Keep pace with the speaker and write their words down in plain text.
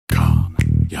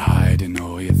You're hiding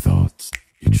all your thoughts,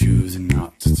 you're choosing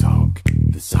not to talk.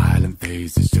 The silent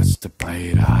phase is just a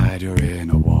play to hide your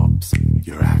inner warps.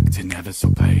 You're acting ever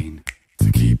so plain, to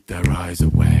keep their eyes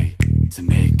away, to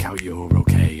make out you're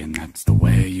okay, and that's the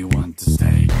way you want to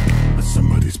stay. But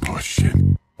somebody's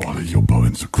pushing, all of your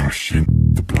buttons are crushing.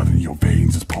 The blood in your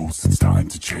veins is pulsing, starting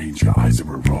to change, your eyes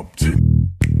are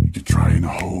erupting. You're trying to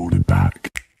hold it back,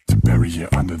 to bury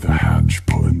it under the hatch,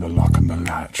 putting the lock on the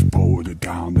latch, pulled it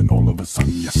down, then all of a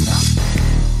sudden you snap.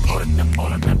 Putting them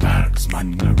all in their backs,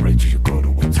 man, in the rage you go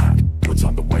to attack. What's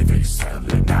on the way, they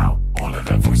settle it now. All of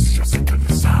their voices, you're sick of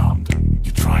the sound.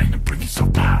 You're trying to bring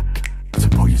yourself back, to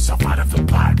pull yourself out of the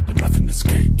black, but nothing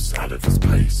escapes out of this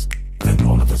place. Then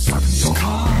all of a sudden you're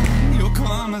calm, you're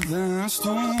calmer than a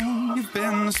storm. You've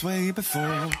been this way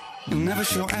before. You'll never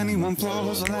show anyone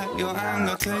flaws, or let your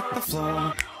anger take the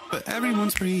floor. But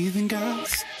everyone's breathing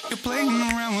gas. You're playing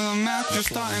around with a map. You're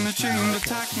starting to change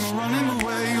attack. You're running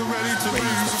away, you're ready to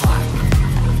raise the flag.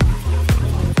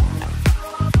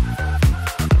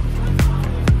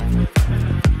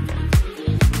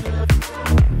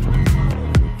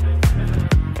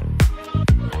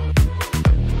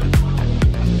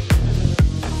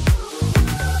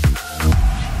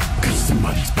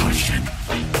 Somebody's pushing,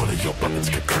 all of your buttons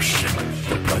get crushing.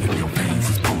 The blood in your veins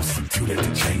is pulsing, too late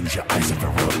to change, your eyes have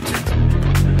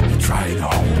erupted. You're trying to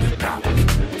hold it back,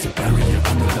 to bury it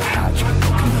under the hatch,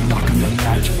 looking the lock on the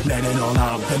latch, let it all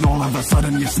out, then all of a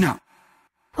sudden you snap.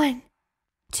 1,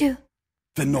 2.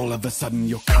 Then all of a sudden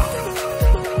you're calm.